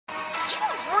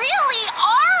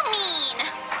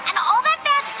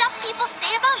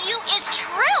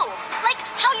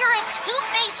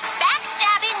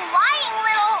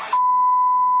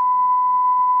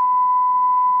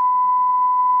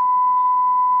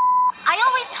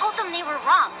just told them they were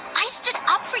wrong. I stood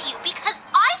up for you because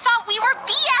I thought we were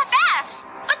BFFs.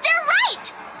 But they're right.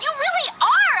 You really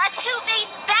are a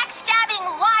two-faced, backstabbing,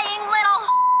 lying little...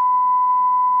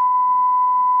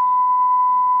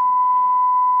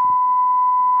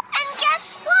 And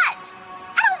guess what?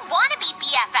 I don't want to be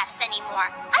BFFs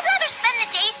anymore. I'd rather spend the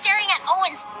day staring at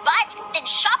Owen's butt than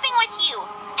shopping with you.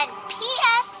 And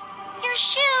P.S., your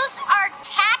shoes are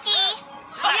tacky.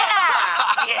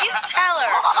 Yeah, you tell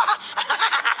her.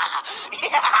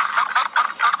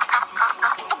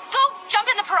 Go jump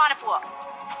in the piranha pool.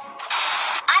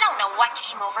 I don't know what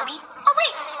came over me.